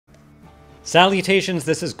Salutations,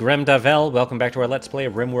 this is Gremdavel. Welcome back to our Let's Play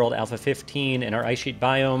of RimWorld Alpha 15 in our Ice Sheet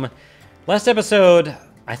biome. Last episode,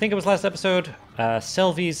 I think it was last episode,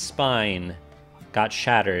 Selvi's spine got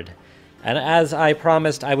shattered. And as I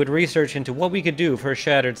promised, I would research into what we could do for a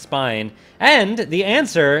shattered spine. And the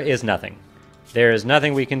answer is nothing. There is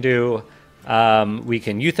nothing we can do. We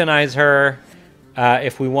can euthanize her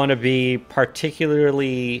if we want to be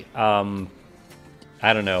particularly, I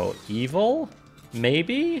don't know, evil?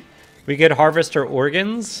 Maybe? We could harvest her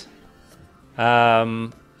organs. Yeah.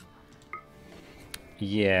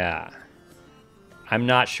 I'm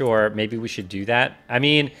not sure. Maybe we should do that. I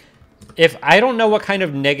mean, if I don't know what kind of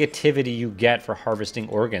negativity you get for harvesting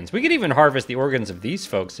organs. We could even harvest the organs of these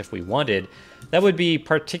folks if we wanted. That would be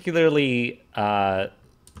particularly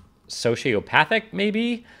sociopathic,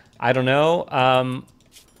 maybe? I don't know.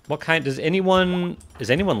 What kind... Is anyone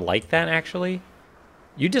like that, actually?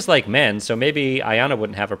 You dislike men, so maybe Ayana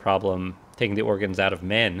wouldn't have a problem taking the organs out of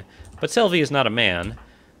men. But Selvi is not a man.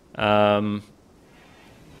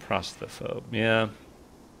 Prostaphobe, yeah.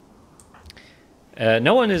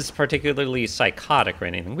 No one is particularly psychotic or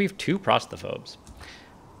anything. We have 2 prostophobes.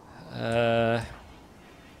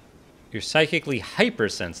 You're psychically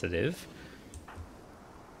hypersensitive.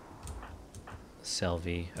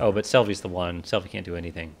 Selvi. Oh, but Selvi's the one. Selvi can't do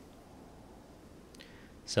anything.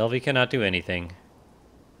 Selvi cannot do anything.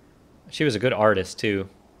 She was a good artist, too.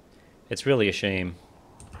 It's really a shame.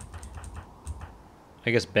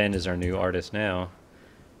 I guess Ben is our new artist now.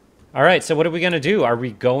 Alright, so what are we going to do? Are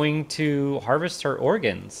we going to harvest her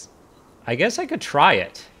organs? I guess I could try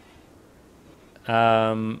it.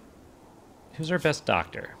 Who's our best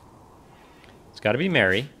doctor? It's got to be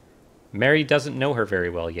Mary. Mary doesn't know her very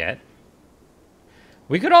well yet.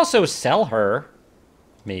 We could also sell her,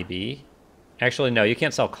 maybe. Actually, no, you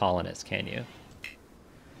can't sell colonists, can you?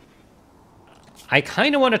 I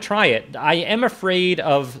kind of want to try it. I am afraid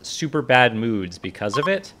of super bad moods because of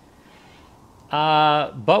it.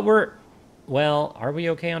 But we're... Well, are we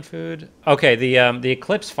okay on food? Okay, the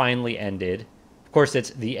eclipse finally ended. Of course, it's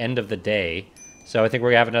the end of the day. So I think we're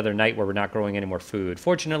going to have another night where we're not growing any more food.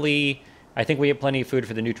 Fortunately, I think we have plenty of food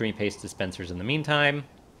for the nutrient paste dispensers in the meantime.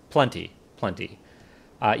 Plenty. Plenty.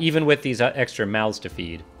 Even with these extra mouths to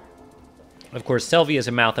feed. Of course, Selvi is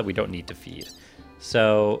a mouth that we don't need to feed.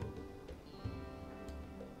 So...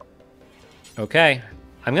 Okay,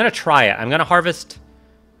 I'm going to try it. I'm going to harvest...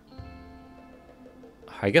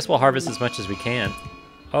 I guess we'll harvest as much as we can.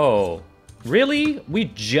 Oh, really?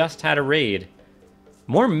 We just had a raid.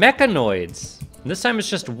 More mechanoids. And this time it's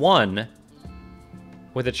just 1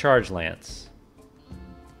 with a charge lance.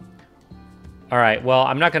 All right, well,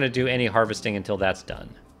 I'm not going to do any harvesting until that's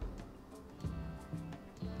done.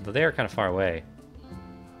 Though they are kind of far away.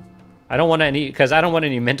 I don't want any, because I don't want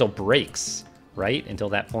any mental breaks. Right? Until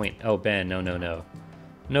that point. Oh, Ben, no, no, no.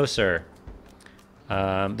 No, sir.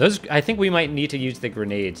 I think we might need to use the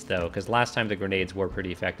grenades, though, because last time the grenades were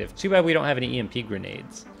pretty effective. Too bad we don't have any EMP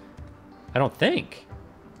grenades. I don't think.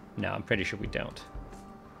 No, I'm pretty sure we don't.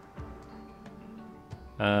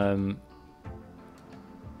 Ben,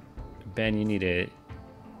 you need to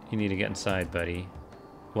get inside, buddy.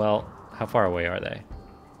 Well, how far away are they?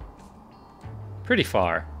 Pretty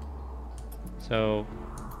far. So,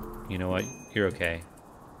 you know what? You're okay.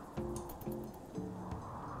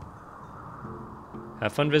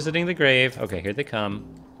 Have fun visiting the grave. Okay, here they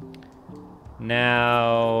come.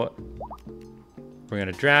 Now, we're going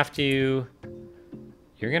to draft you.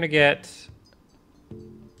 You're going to get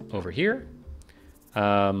over here.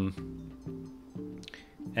 And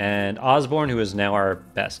Osborne, who is now our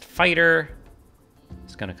best fighter,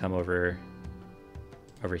 is going to come over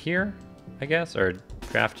here, I guess, or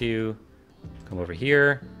draft you. Come over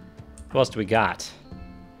here. Who else do we got?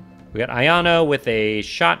 We got Ayano with a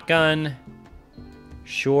shotgun.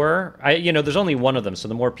 Sure. You know, there's only 1 of them, so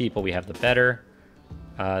the more people we have, the better.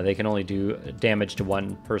 They can only do damage to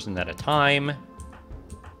 1 person at a time.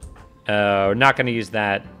 We're not going to use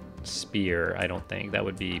that spear, I don't think. That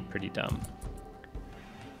would be pretty dumb.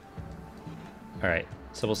 All right,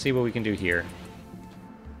 so we'll see what we can do here.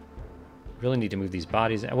 Really need to move these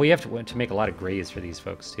bodies. We have to make a lot of graves for these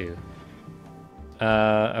folks, too.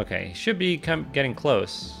 Okay, should be getting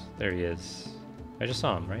close. There he is. I just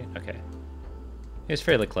saw him, right? Okay. He was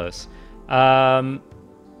fairly close. Okay.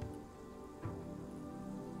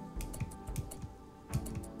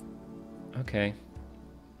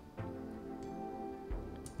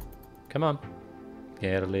 Come on.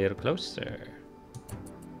 Get a little closer.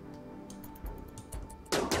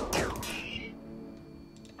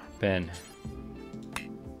 Ben,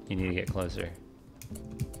 you need to get closer.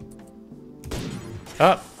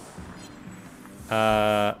 Oh!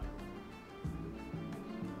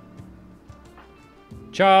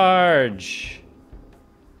 Charge!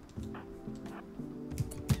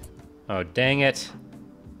 Oh, dang it.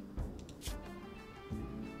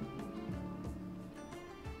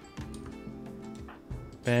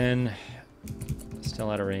 Ben,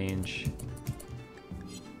 still out of range.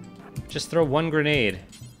 Just throw one grenade.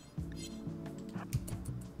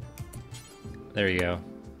 There you go.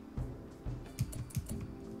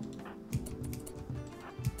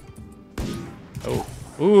 Oh,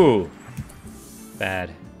 ooh,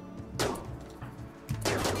 bad.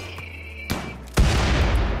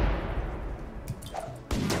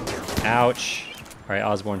 Ouch. All right,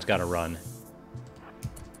 Osborne's got to run.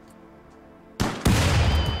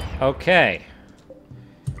 Okay.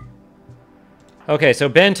 Okay, so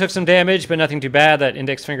Ben took some damage, but nothing too bad. That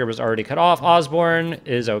index finger was already cut off. Osborne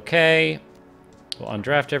is okay. We'll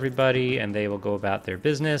undraft everybody, and they will go about their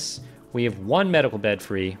business. We have one medical bed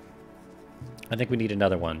free. I think we need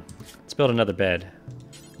another one. Let's build another bed.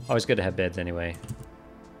 Always good to have beds anyway.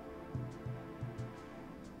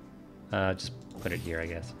 Just put it here, I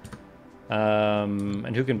guess.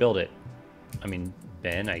 And who can build it? I mean,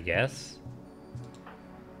 Ben, I guess.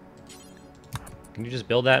 Can you just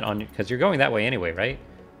build that on... Because you're going that way anyway, right?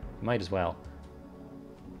 Might as well.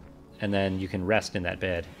 And then you can rest in that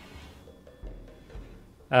bed.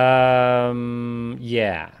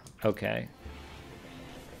 Yeah. Okay.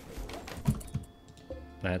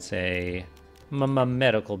 That's a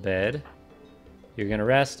medical bed. You're gonna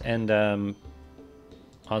rest, and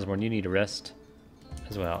Osborne, you need to rest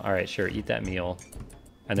as well. All right, sure. Eat that meal,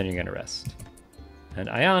 and then you're gonna rest. And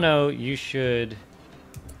Ayano, you should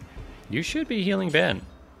be healing Ben.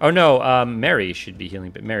 Oh no, Mary should be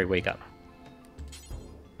healing Ben. Mary, wake up.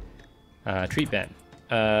 Treat Ben.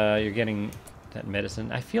 You're getting that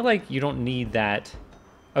medicine. I feel like you don't need that.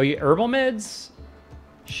 Oh, you herbal meds?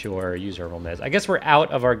 Sure, use herbal meds. I guess we're out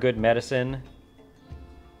of our good medicine,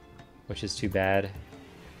 which is too bad.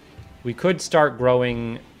 We could start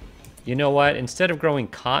growing... You know what? Instead of growing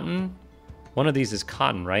cotton, one of these is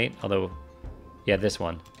cotton, right? Although, yeah, this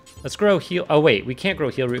one. Let's grow heal... Oh, wait, we can't grow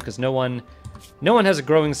heal root because no one has a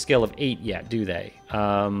growing skill of 8 yet, do they?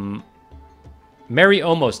 Mary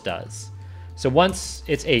almost does. So once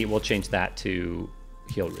it's 8, we'll change that to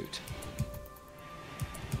heal root.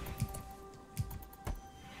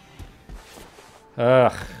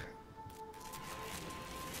 Ugh.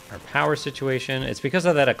 Our power situation. It's because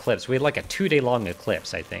of that eclipse. We had like a 2-day long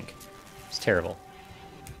eclipse, I think. It's terrible.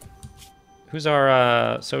 Who's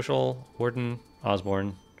our social warden?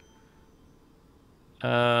 Osborne.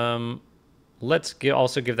 Let's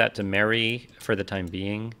also give that to Mary for the time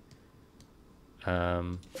being.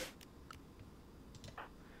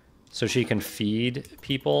 So she can feed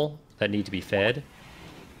people that need to be fed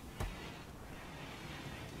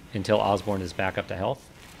until Osborne is back up to health.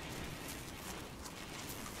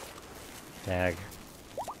 Dag.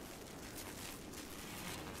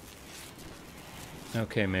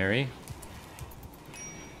 Okay, Mary.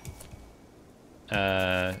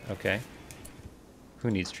 Okay. Who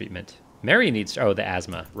needs treatment? Mary needs... Oh, the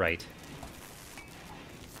asthma. Right.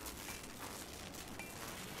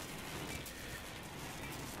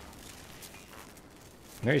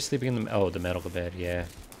 Mary's sleeping in the... Oh, the medical bed. Yeah.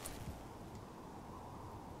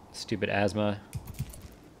 Stupid asthma.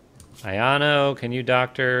 Ayano, can you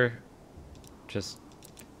doctor? Just...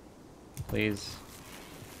 Please.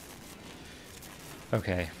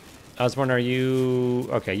 Okay. Osborne, are you...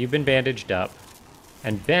 Okay, you've been bandaged up.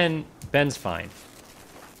 And Ben's fine.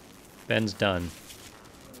 Ben's done.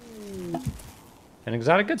 An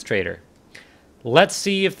exotic goods trader. Let's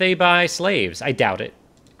see if they buy slaves. I doubt it,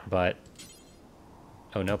 but...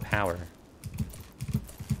 Oh, no power.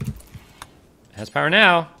 It has power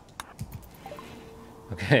now.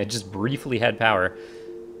 Okay, it just briefly had power.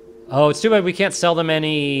 Oh, it's too bad we can't sell them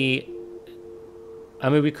any... I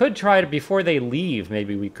mean, we could try to, before they leave,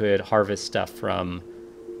 maybe we could harvest stuff from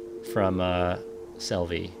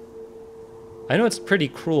Selvi. I know it's pretty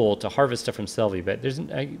cruel to harvest stuff from Selvi, but there's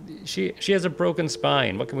she has a broken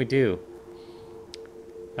spine. What can we do?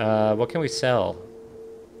 What can we sell?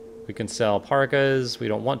 We can sell parkas. We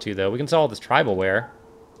don't want to, though. We can sell all this tribal wear.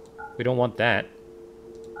 We don't want that.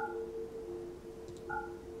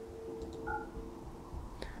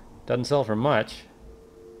 Doesn't sell for much.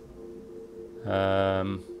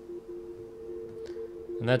 And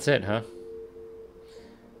that's it, huh?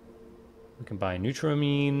 We can buy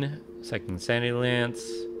Nutramine, Second Insanity Lance.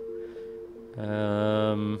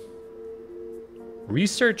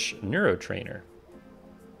 Research Neurotrainer.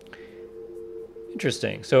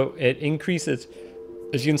 Interesting. So it increases...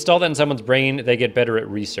 As you install that in someone's brain, they get better at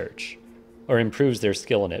research. or improves their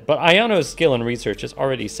skill in it. But Ayano's skill in research is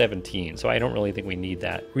already 17, so I don't really think we need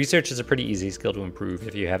that. Research is a pretty easy skill to improve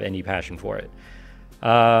if you have any passion for it.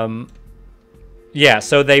 Yeah,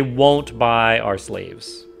 so they won't buy our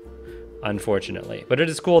slaves, unfortunately. But it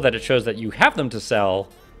is cool that it shows that you have them to sell,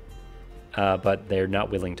 but they're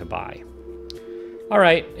not willing to buy. All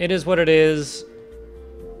right, it is what it is.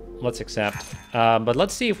 Let's accept. But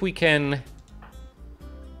let's see if we can...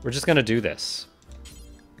 We're just going to do this.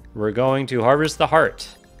 We're going to harvest the heart.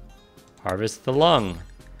 Harvest the lung.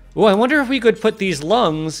 Oh, I wonder if we could put these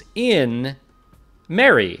lungs in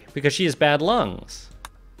Mary, because she has bad lungs.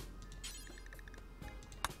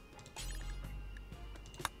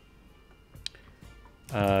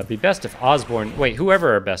 Be best if Osborne... Wait,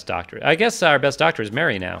 whoever our best doctor... I guess our best doctor is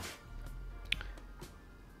Mary now.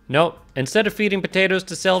 Nope. Instead of feeding potatoes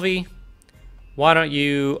to Selvi, why don't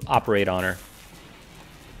you operate on her?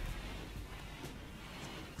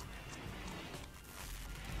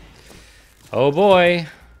 Oh boy.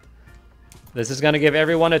 This is going to give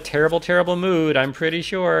everyone a terrible, terrible mood, I'm pretty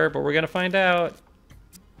sure, but we're going to find out.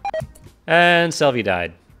 And Selvi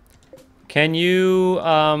died. Can you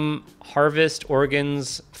harvest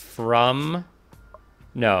organs from...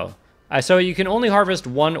 No. So you can only harvest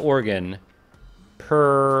one organ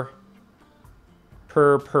per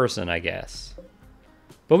person, I guess.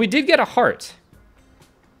 But we did get a heart.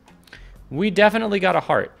 We definitely got a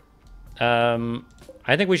heart.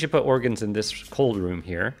 I think we should put organs in this cold room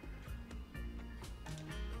here.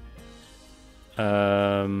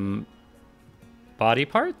 Body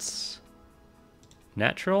parts?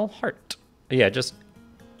 Natural heart. Yeah, just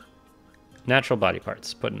natural body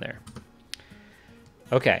parts put in there.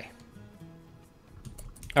 Okay.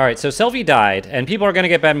 All right, so Selvi died, and people are going to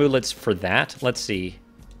get bad moodlets for that. Let's see.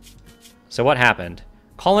 So what happened?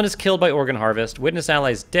 Colonist killed by organ harvest. Witness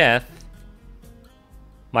ally's death.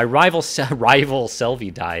 My rival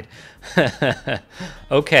Selvi died.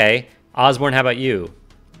 Okay. Osborne, how about you?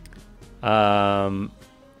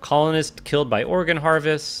 Colonist killed by organ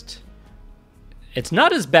harvest. It's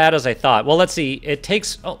not as bad as I thought. Well, let's see. It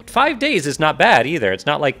takes... Oh, 5 days is not bad either. It's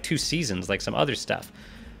not like 2 seasons like some other stuff.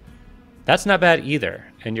 That's not bad either.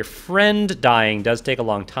 And your friend dying does take a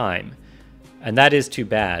long time. And that is too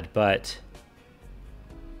bad, but...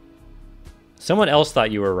 Someone else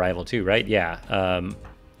thought you were a rival too, right? Yeah.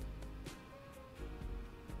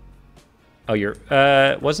 Oh, you're...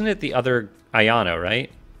 wasn't it the other Ayano,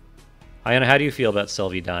 right? Ayano, how do you feel about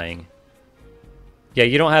Selvi dying? Yeah,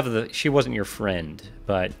 you don't have the... She wasn't your friend,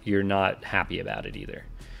 but you're not happy about it either.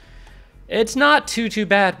 It's not too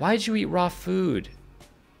bad. Why did you eat raw food?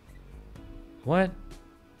 What?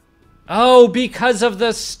 Oh, because of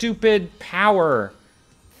the stupid power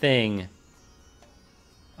thing.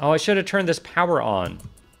 Oh, I should have turned this power on.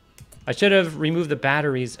 I should have removed the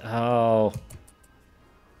batteries. Oh.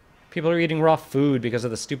 People are eating raw food because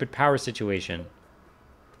of the stupid power situation.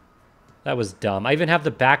 That was dumb. I even have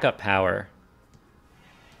the backup power.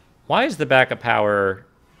 Why is the backup power...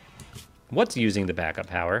 What's using the backup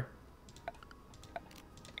power?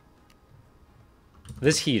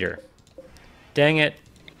 This heater. Dang it.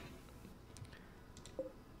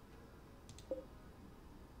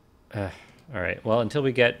 Alright, well, until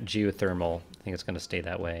we get geothermal, I think it's going to stay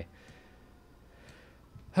that way.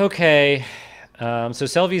 Okay, so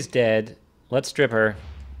Selvi's dead. Let's strip her.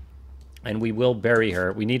 And we will bury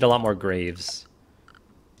her. We need a lot more graves.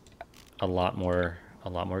 A lot more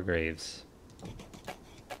graves.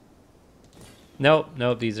 Nope,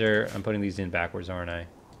 these are... I'm putting these in backwards, aren't I?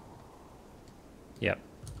 Yep.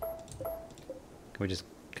 Can we just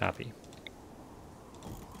copy?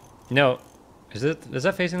 No. Is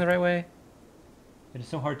that facing the right way? It is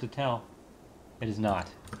so hard to tell. It is not.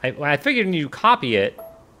 I figured when you copy it,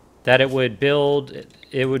 that it would build it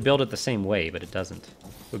the same way, but it doesn't.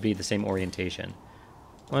 It would be the same orientation.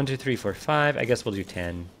 1, 2, 3, 4, 5. I guess we'll do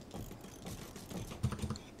 10.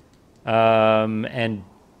 And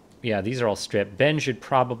yeah, these are all stripped. Ben should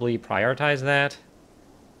probably prioritize that.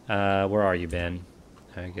 Where are you, Ben?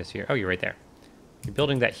 I guess here. Oh, you're right there. You're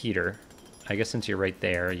building that heater. I guess since you're right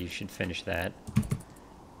there, you should finish that.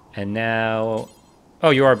 And now... Oh,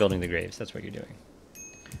 you are building the graves. That's what you're doing.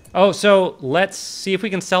 Oh, so let's see if we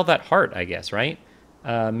can sell that heart, I guess, right?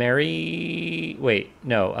 Mary... Wait,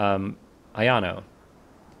 no. Ayano.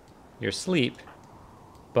 You're asleep,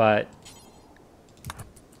 but...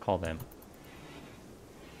 Call them.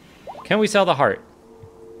 Can we sell the heart?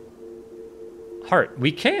 Heart.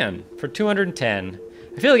 We can, for 210.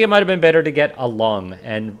 I feel like it might have been better to get a lung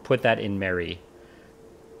and put that in Mary.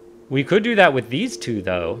 We could do that with these two,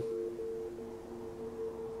 though.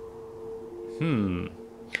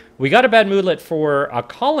 We got a bad moodlet for a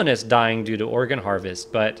colonist dying due to organ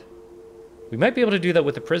harvest, but we might be able to do that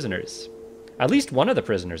with the prisoners. At least one of the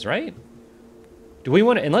prisoners, right? Do we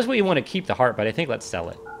want to, unless we want to keep the heart, but I think let's sell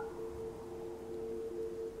it.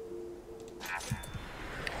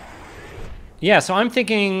 Yeah, so I'm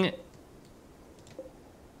thinking,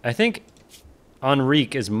 I think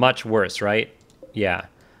Enrique is much worse, right? Yeah.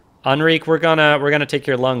 Enrique, we're gonna take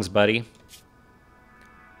your lungs, buddy.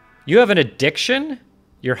 You have an addiction?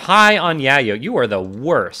 You're high on yayo. You are the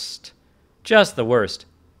worst. Just the worst.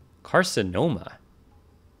 Carcinoma.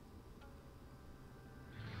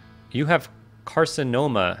 You have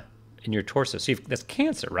carcinoma in your torso. So that's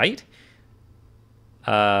cancer, right?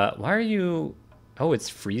 Why are you... Oh, it's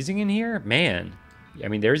freezing in here? Man. I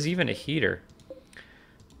mean, there's even a heater.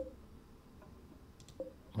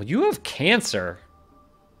 Well, you have cancer.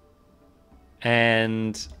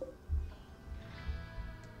 And...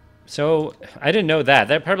 So, I didn't know that.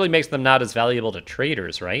 That probably makes them not as valuable to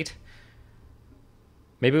traders, right?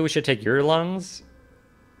 Maybe we should take your lungs?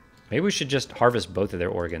 Maybe we should just harvest both of their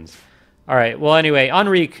organs. All right, well, anyway,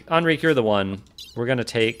 Enrique, you're the one. We're going to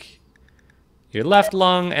take your left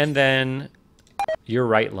lung and then your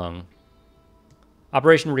right lung.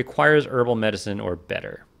 Operation requires herbal medicine or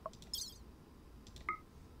better.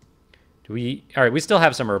 Do we... All right, we still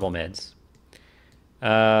have some herbal meds.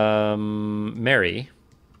 Mary...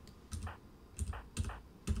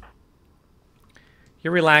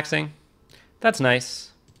 You're relaxing. That's nice.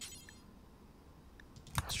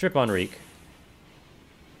 Strip Enrique.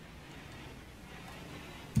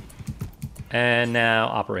 And now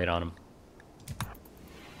operate on him.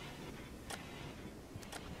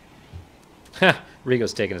 Ha!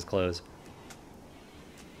 Rigo's taking his clothes.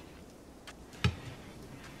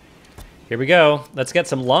 Here we go. Let's get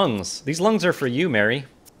some lungs. These lungs are for you, Mary.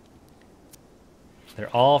 They're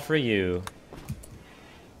all for you.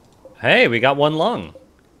 Hey, we got one lung.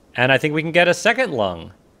 And I think we can get a second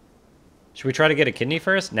lung. Should we try to get a kidney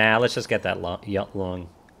first? Nah, let's just get that lung.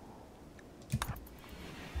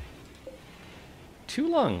 2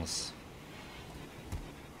 lungs.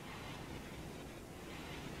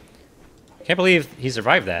 Can't believe he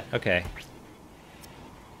survived that. Okay.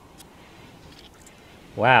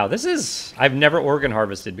 Wow, this is... I've never organ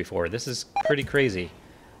harvested before. This is pretty crazy.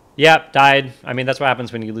 Yep, died. I mean, that's what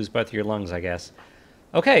happens when you lose both of your lungs, I guess.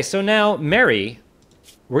 Okay, so now, Mary,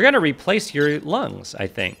 we're going to replace your lungs, I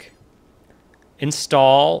think.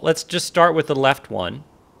 Install. Let's just start with the left one.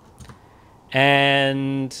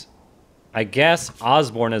 And I guess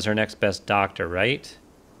Osborne is our next best doctor, right?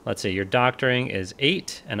 Let's see, your doctoring is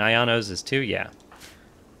 8, and Iano's is 2, yeah.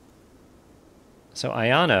 So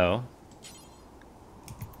Iano,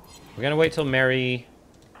 we're going to wait till Mary...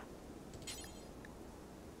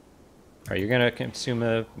 All right, you're gonna consume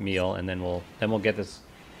a meal, and then we'll get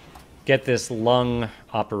this lung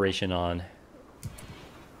operation on.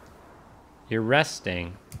 You're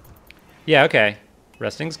resting. Yeah, okay.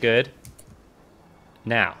 Resting's good.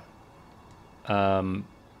 Now,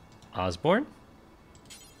 Osborne,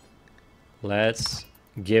 let's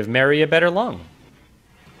give Mary a better lung.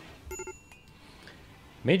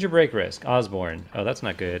 Major break risk. Osborne. Oh, that's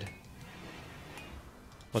not good.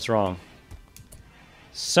 What's wrong?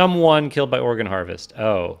 Someone killed by organ harvest.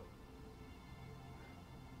 Oh.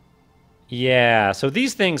 Yeah, so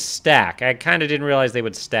these things stack. I kind of didn't realize they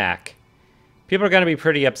would stack. People are going to be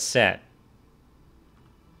pretty upset.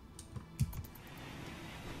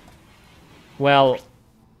 Well,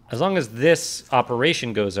 as long as this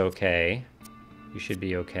operation goes okay, you should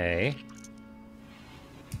be okay.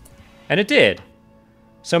 And it did.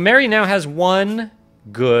 So Mary now has 1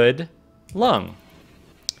 good lung.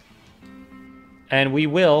 And we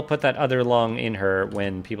will put that other lung in her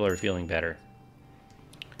when people are feeling better.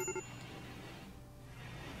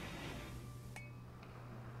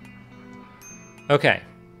 Okay.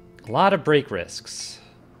 A lot of break risks,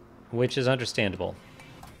 which is understandable.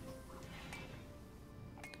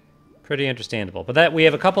 Pretty understandable. But that we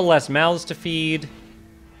have a couple less mouths to feed.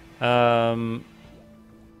 We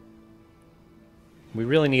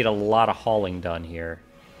really need a lot of hauling done here.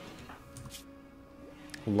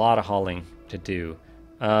 A lot of hauling to do.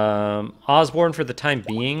 Osborne, for the time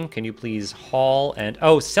being, can you please haul and...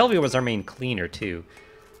 Oh, Selvi was our main cleaner, too.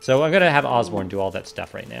 So I'm going to have Osborne do all that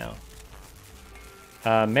stuff right now.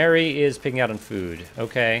 Mary is picking out on food.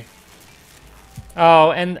 Okay.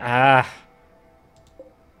 Oh, and... I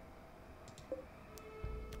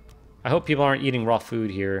hope people aren't eating raw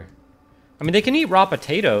food here. I mean, they can eat raw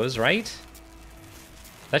potatoes, right?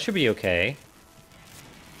 That should be okay.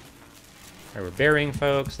 All right, we're burying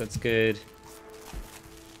folks. That's good.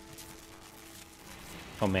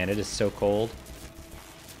 Oh man, it is so cold.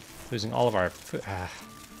 Losing all of our food.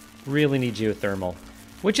 Really need geothermal.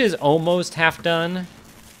 Which is almost half done.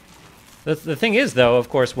 The thing is, though, of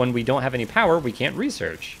course, when we don't have any power, we can't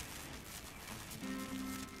research.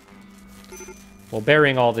 Well,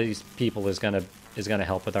 burying all these people is gonna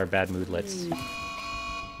help with our bad moodlets.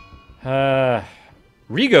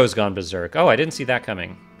 Rigo's gone berserk. Oh, I didn't see that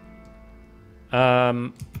coming. What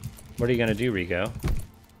are you gonna do, Rigo? You're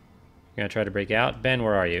gonna try to break out? Ben,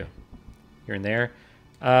 where are you? You're in there.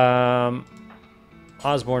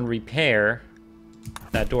 Osborne, repair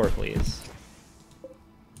that door, please.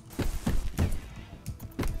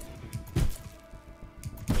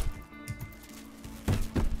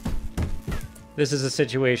 This is a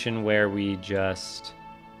situation where we just...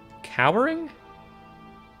 Cowering?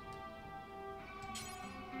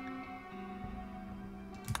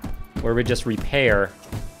 Where we just repair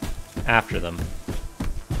after them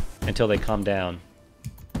until they calm down.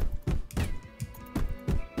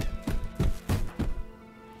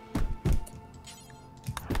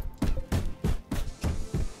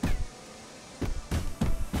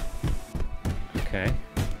 Okay.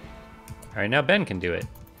 Alright, now Ben can do it.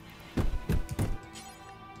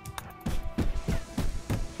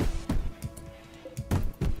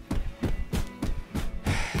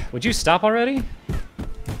 Would you stop already?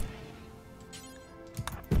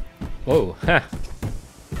 Whoa, ha.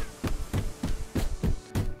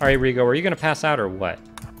 Alright, Rigo, are you gonna pass out or what?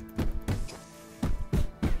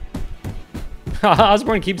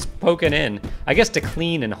 Osborne keeps poking in. I guess to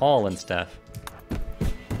clean and haul and stuff.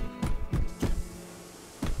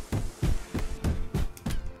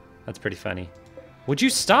 That's pretty funny. Would you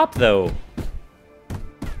stop, though?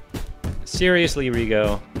 Seriously,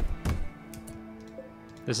 Rigo.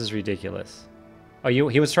 This is ridiculous. Oh,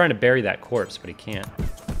 he was trying to bury that corpse, but he can't.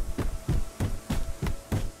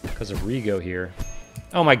 Because of Rigo here.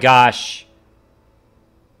 Oh my gosh.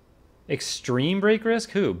 Extreme break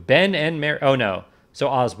risk? Who? Ben and Mary? Oh no. So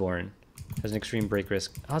Osborne has an extreme break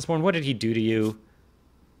risk. Osborne, what did he do to you?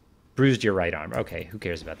 Bruised your right arm. Okay, who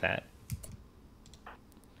cares about that?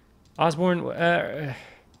 Osborne, you're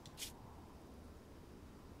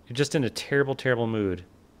just in a terrible, terrible mood.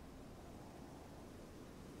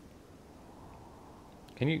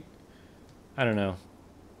 Can you... I don't know.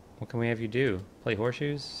 What can we have you do? Play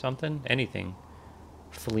horseshoes? Something? Anything.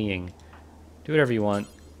 Fleeing. Do whatever you want.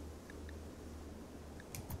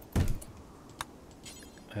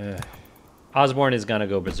 Osborne is gonna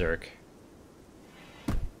go berserk.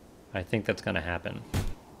 I think that's gonna happen.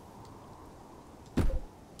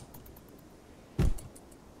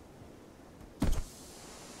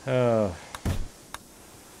 Oh.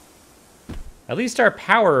 At least our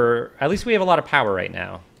power... At least we have a lot of power right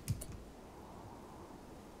now.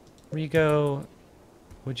 Rigo,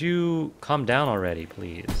 would you calm down already,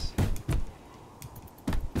 please?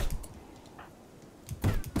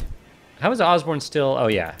 How is Osborne still... Oh,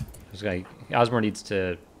 yeah. Osborne needs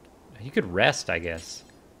to... He could rest, I guess.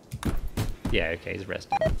 Yeah, okay, he's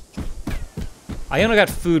resting. Iono got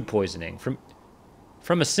food poisoning.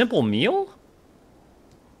 From a simple meal?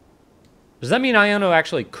 Does that mean Iono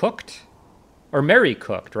actually cooked? Or Mary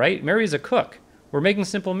cooked, right? Mary's a cook. We're making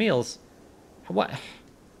simple meals. What?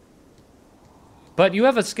 But you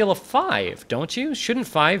have a skill of 5, don't you? Shouldn't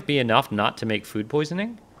 5 be enough not to make food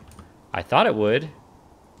poisoning? I thought it would.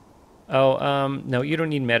 Oh, no, you don't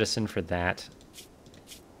need medicine for that.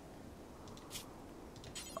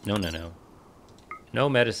 No, no, no. No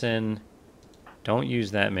medicine. Don't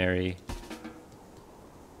use that, Mary.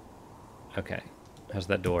 Okay. How's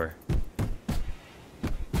that door?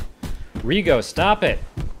 Rigo, stop it!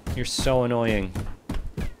 You're so annoying.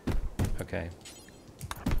 Okay.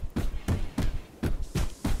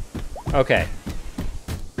 Okay.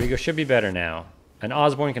 Rigo should be better now. And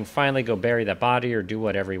Osborne can finally go bury that body or do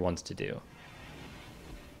whatever he wants to do.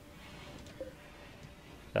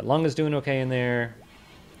 That lung is doing okay in there.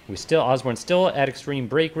 Osborne's still at extreme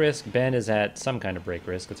break risk. Ben is at some kind of break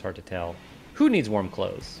risk. It's hard to tell. Who needs warm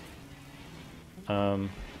clothes?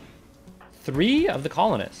 3 of the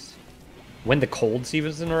colonists. When the cold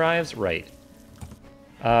season arrives? Right.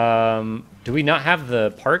 Do we not have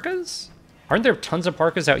the parkas? Aren't there tons of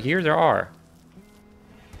parkas out here? There are.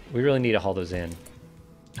 We really need to haul those in.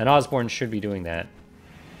 And Osborne should be doing that.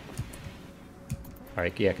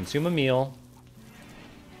 Alright, yeah, consume a meal.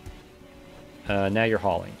 Now you're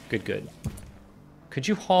hauling. Good, good. Could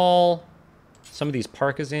you haul some of these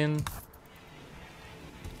parkas in?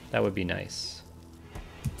 That would be nice.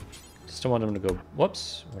 Just don't want them to go...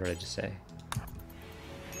 Whoops. What did I just say?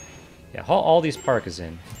 Yeah, haul all these parkas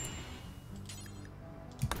in.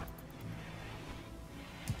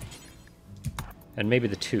 And maybe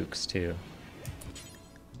the toques, too.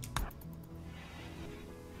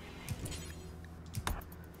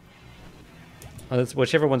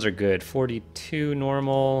 Whichever ones are good. 42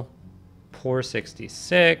 normal, poor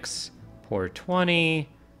 66, poor 20,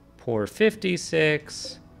 poor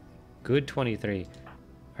 56, good 23. All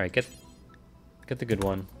right, get the good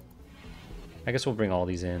one. I guess we'll bring all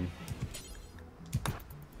these in.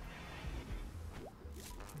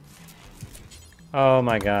 Oh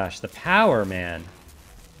my gosh, the power, man.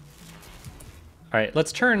 All right,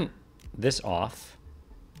 let's turn this off.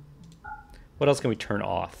 What else can we turn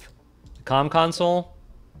off? The comm console?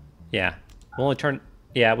 Yeah, we'll only turn...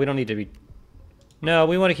 Yeah, we don't need to be... No,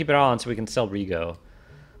 we want to keep it on so we can sell Rigo.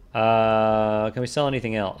 Can we sell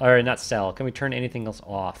anything else? Or not sell. Can we turn anything else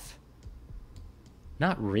off?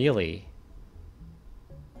 Not really.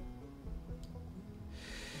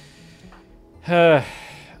 Let's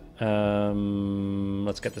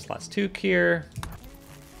get this last Took here.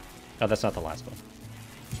 Oh, that's not the last one.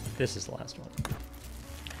 This is the last one.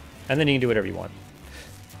 And then you can do whatever you want.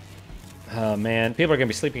 Oh, man. People are going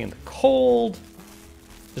to be sleeping in the cold.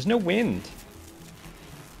 There's no wind.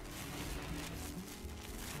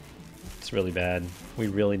 It's really bad. We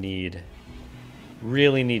really need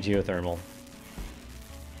geothermal.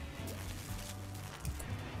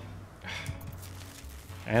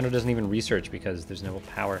 Anno doesn't even research because there's no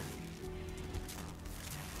power.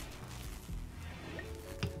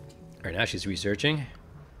 All right, now she's researching.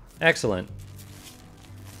 Excellent.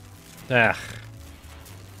 Ah.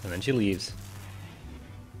 And then she leaves.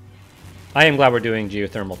 I am glad we're doing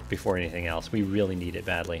geothermal before anything else. We really need it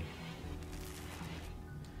badly.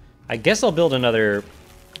 I guess I'll build another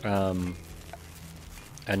wind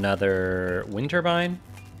turbine.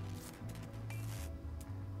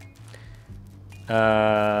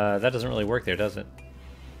 That doesn't really work there, does it?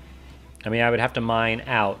 I mean, I would have to mine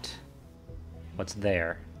out what's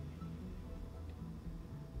there.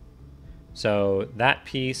 So that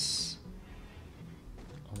piece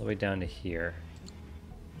all the way down to here.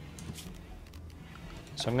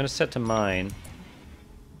 So I'm going to set to mine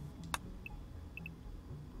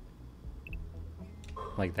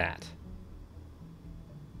like that.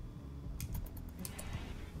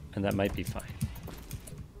 And that might be fine.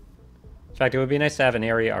 In fact, it would be nice to have an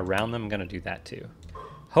area around them. I'm going to do that too.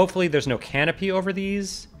 Hopefully there's no canopy over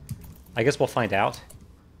these. I guess we'll find out.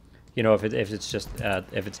 You know, if it's just,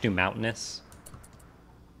 if it's too mountainous.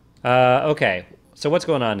 Okay, so what's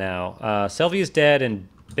going on now? Selvi is dead and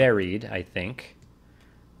buried, I think.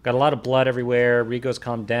 Got a lot of blood everywhere. Rigo's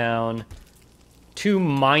calmed down. 2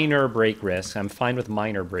 minor break risks. I'm fine with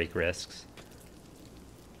minor break risks.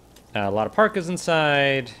 A lot of parkas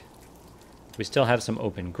inside. We still have some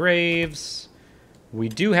open graves. We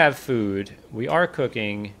do have food. We are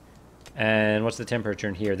cooking. And what's the temperature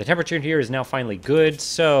in here? The temperature in here is now finally good.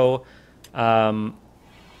 So,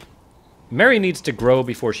 Mary needs to grow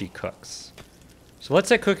before she cooks. So let's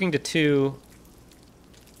set cooking to 2.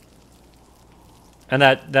 And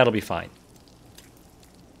that'll be fine.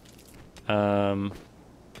 Oh,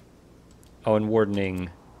 and wardening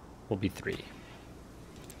will be 3.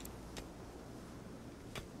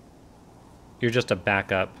 You're just a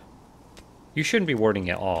backup. You shouldn't be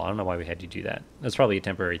wardening at all. I don't know why we had you do that. That's probably a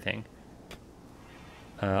temporary thing.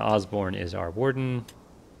 Osborne is our warden.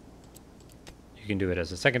 You can do it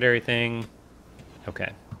as a secondary thing.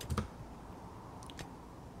 Okay.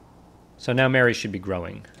 So now Mary should be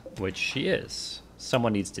growing, which she is.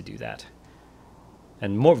 Someone needs to do that.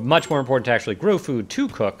 And much more important to actually grow food to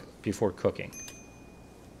cook before cooking.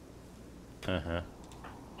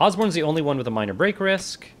 Osborne's the only one with a minor break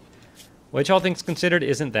risk, which all things considered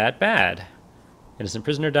isn't that bad. Innocent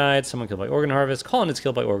prisoner died, someone killed by organ harvest, colonist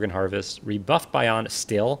killed by organ harvest, rebuffed by on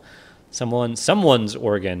still, someone's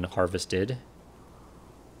organ harvested.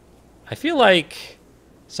 I feel like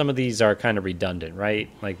some of these are kind of redundant, right?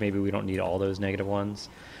 Like maybe we don't need all those negative ones.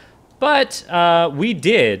 But we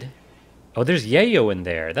did. Oh, there's yayo in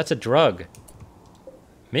there. That's a drug.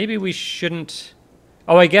 Maybe we shouldn't.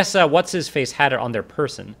 Oh, I guess what's-his-face had it on their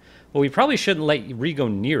person. Well, we probably shouldn't let Rigo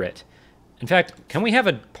near it. In fact, can we have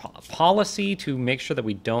a policy to make sure that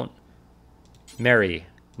we don't... Mary,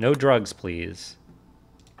 no drugs, please.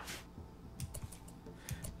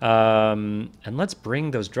 And let's bring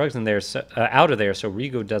those drugs in there, out of there so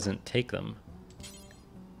Rigo doesn't take them.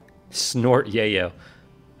 Snort yayo.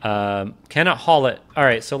 Cannot haul it. All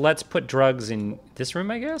right, so let's put drugs in this room,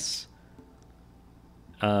 I guess.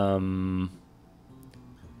 What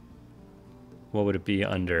would it be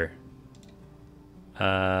under?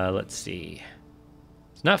 Let's see.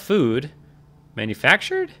 It's not food.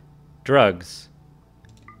 Manufactured? Drugs.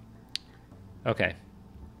 Okay.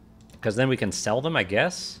 Because then we can sell them, I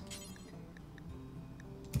guess.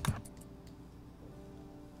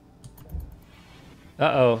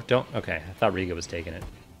 Uh-oh, don't... Okay, I thought Riga was taking it.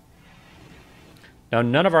 Now,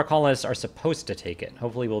 none of our colonists are supposed to take it.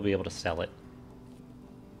 Hopefully we'll be able to sell it.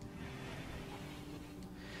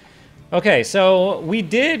 Okay, so we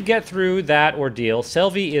did get through that ordeal.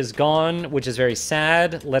 Selvi is gone, which is very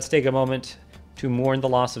sad. Let's take a moment to mourn the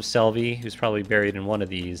loss of Selvi, who's probably buried in one of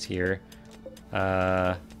these here.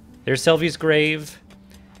 There's Selvi's grave.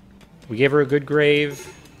 We gave her a good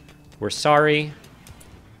grave. We're sorry.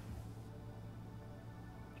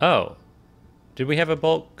 Oh. Did we have a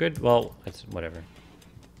bulk good? Well, it's whatever.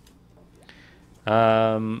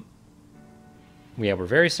 Yeah, we're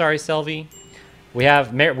very sorry, Selvi. We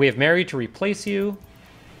have Mary to replace you.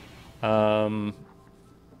 And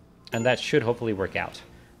that should hopefully work out.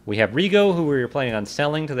 We have Rigo, who we were planning on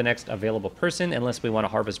selling to the next available person, unless we want to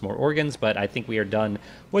harvest more organs, but I think we are done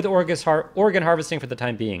with organ harvesting for the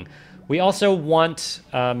time being. We also want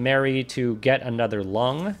Mary to get another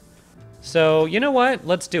lung. So, you know what?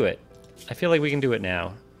 Let's do it. I feel like we can do it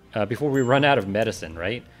now, before we run out of medicine,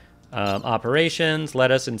 right? Operations,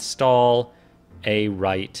 let us install a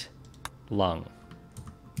right lung.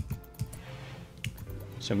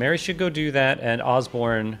 So Mary should go do that, and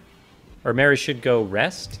Osborne... Or Mary should go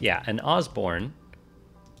rest? Yeah, and Osborne...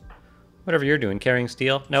 Whatever you're doing, carrying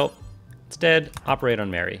steel? Nope. Instead, operate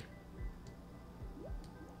on Mary.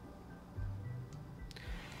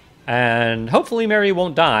 And hopefully Mary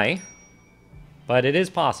won't die, but it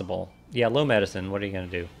is possible. Yeah, low medicine. What are you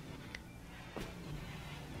going to do?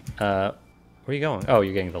 Where are you going? Oh,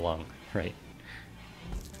 you're getting the lung. Right.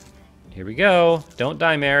 Here we go. Don't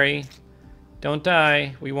die, Mary. Don't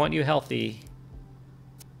die. We want you healthy.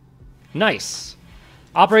 Nice.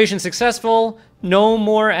 Operation successful. No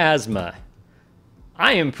more asthma.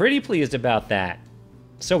 I am pretty pleased about that.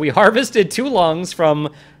 So we harvested 2 lungs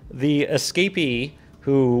from the escapee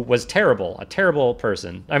who was terrible. A terrible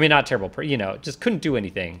person. I mean, not terrible, you know, just couldn't do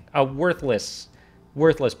anything. A worthless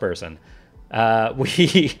person. Man,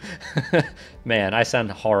 I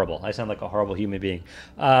sound horrible. I sound like a horrible human being.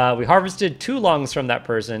 We harvested 2 lungs from that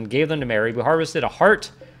person, gave them to Mary. We harvested a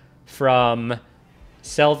heart from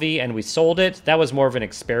Selvi, and we sold it. That was more of an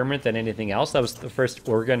experiment than anything else. That was the first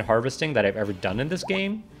organ harvesting that I've ever done in this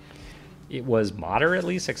game. It was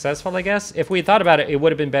moderately successful, I guess. If we had thought about it, it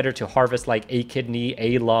would have been better to harvest like a kidney,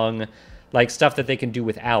 a lung, like stuff that they can do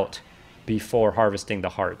without before harvesting the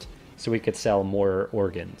heart, so we could sell more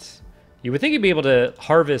organs. You would think you'd be able to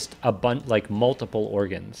harvest like multiple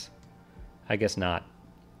organs. I guess not.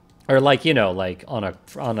 Or like, you know, like on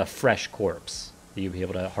a fresh corpse, you'd be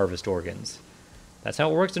able to harvest organs. That's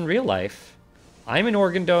how it works in real life. I'm an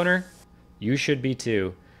organ donor. You should be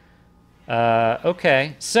too.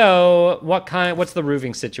 Okay. So what's the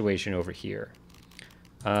roofing situation over here?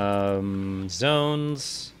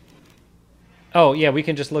 Zones. Oh, yeah, we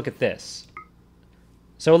can just look at this.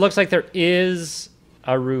 So it looks like there is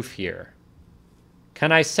a roof here.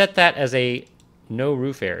 Can I set that as a no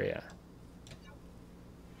roof area?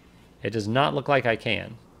 It does not look like I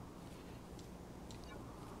can.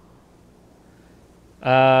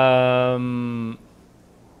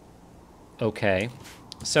 Okay.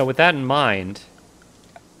 So with that in mind,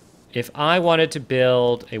 if I wanted to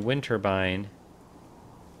build a wind turbine,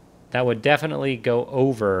 that would definitely go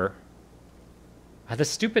over...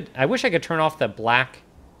 I wish I could turn off the black...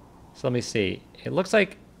 So let me see. It looks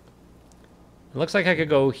like I could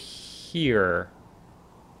go here.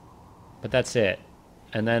 But that's it.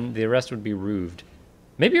 And then the rest would be roofed.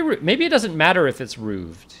 Maybe it doesn't matter if it's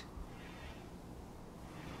roofed.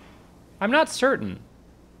 I'm not certain.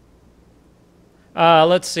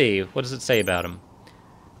 Let's see. What does it say about him?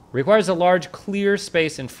 Requires a large clear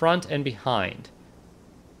space in front and behind.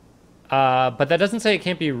 But that doesn't say it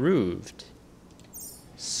can't be roofed.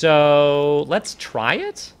 So let's try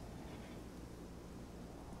it.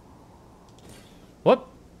 Whoop.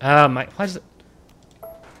 Why is it?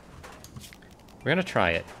 We're gonna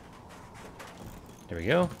try it. There we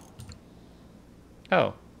go.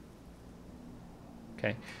 Oh.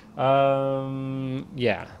 Okay.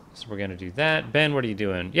 Yeah. So we're gonna do that. Ben, what are you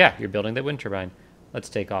doing? Yeah, you're building that wind turbine. Let's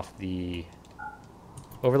take off the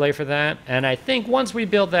overlay for that. And I think once we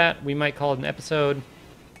build that, we might call it an episode.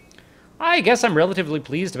 I guess I'm relatively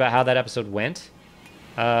pleased about how that episode went.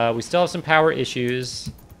 We still have some power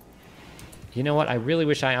issues. You know what? I really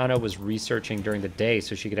wish Ayano was researching during the day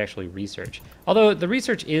so she could actually research. Although the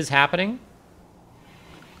research is happening.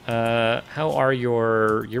 How are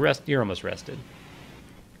you're almost rested.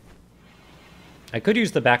 I could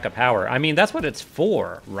use the backup power. I mean, that's what it's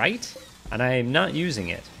for, right? And I'm not using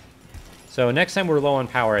it. So next time we're low on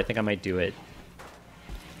power, I think I might do it.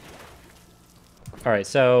 All right,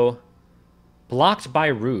 so blocked by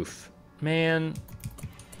roof. Man,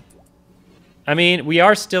 I mean, we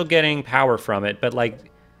are still getting power from it, but like,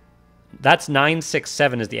 that's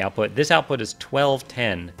 967 is the output. This output is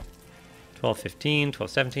 1210, 1215,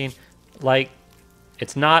 1217. Like,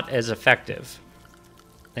 it's not as effective.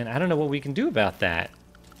 And I don't know what we can do about that.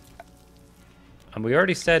 We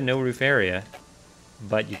already said no roof area,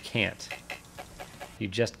 but you can't. You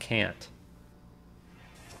just can't.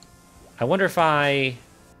 I wonder if I...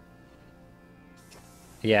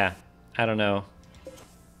 Yeah, I don't know.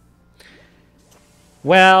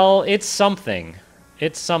 Well, it's something.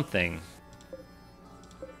 It's something.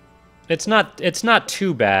 It's not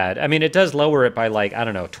too bad. I mean, it does lower it by like, I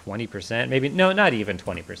don't know, 20%. Maybe, no, not even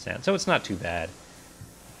 20%. So it's not too bad.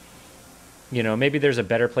 You know, maybe there's a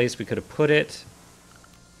better place we could have put it.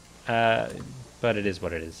 But it is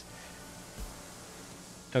what it is.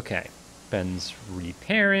 Okay. Ben's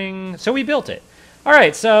repairing. So we built it. All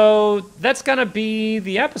right, so that's going to be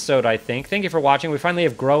the episode, I think. Thank you for watching. We finally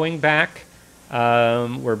have growing back.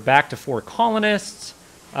 We're back to 4 colonists.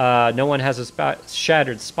 No one has a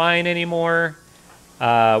shattered spine anymore.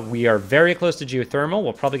 We are very close to geothermal.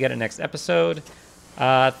 We'll probably get it next episode.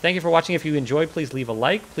 Thank you for watching. If you enjoyed, please leave a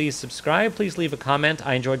like. Please subscribe. Please leave a comment.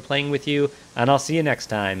 I enjoyed playing with you, and I'll see you next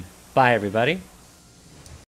time. Bye, everybody.